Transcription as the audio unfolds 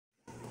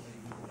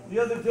The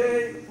other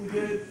day we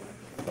did,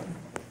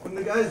 when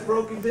the guy's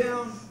broken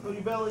down, go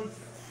to belly,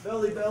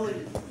 belly, belly.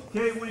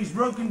 Okay, when he's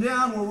broken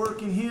down, we're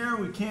working here.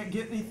 We can't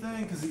get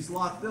anything because he's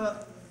locked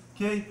up.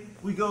 Okay,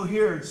 we go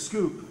here and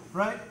scoop,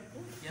 right?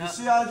 Yep. You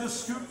see how I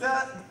just scooped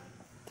that?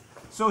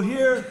 So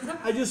here,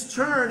 I just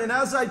turn, and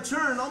as I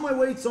turn, all my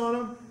weight's on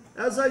him.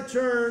 As I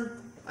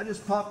turn, I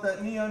just pop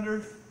that knee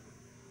under,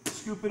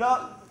 scoop it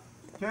up,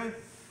 okay?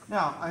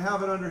 Now, I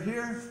have it under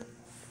here.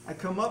 I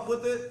come up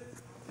with it,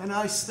 and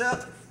I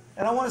step,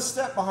 and I want to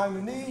step behind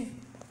the knee,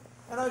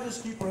 and I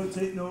just keep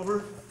rotating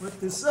over,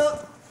 lift this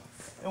up,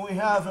 and we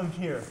have him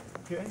here,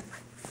 okay?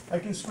 I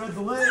can spread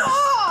the legs.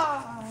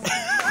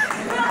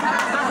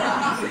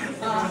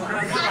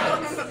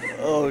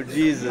 Oh,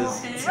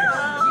 Jesus.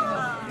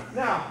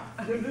 Now,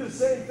 I'm going to do the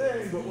same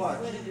thing, but watch.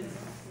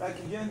 Back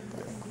again.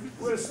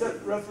 We're going to step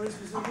referee's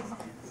position.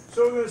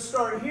 So we're going to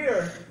start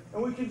here,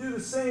 and we can do the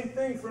same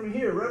thing from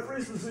here.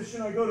 Referee's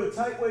position, I go to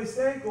tight waist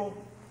ankle,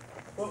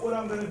 but what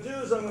I'm going to do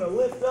is I'm going to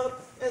lift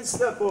up and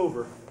step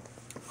over.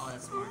 Oh,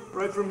 that's smart.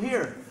 Right from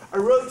here. I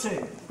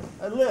rotate.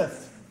 I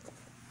lift.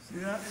 See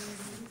that?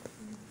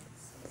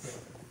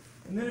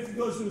 And then if he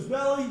goes to his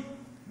belly,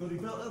 go to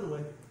his belly, other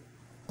way.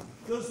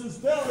 Goes to his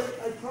belly,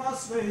 I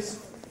cross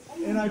face,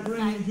 and I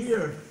bring it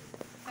here.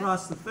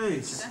 Across the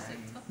face.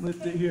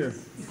 Lift it here.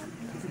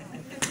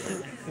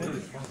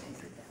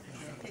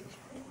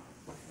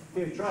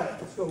 Okay, try it.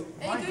 Let's go.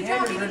 Hey, good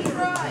job. You need to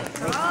try.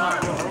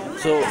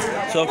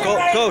 So,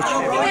 coach.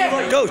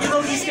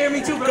 Don't you scare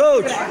me too, bro.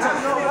 Coach.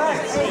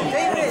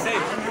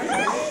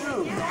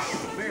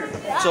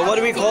 So what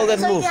do we call that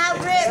move?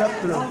 Step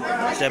through.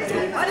 Step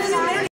through.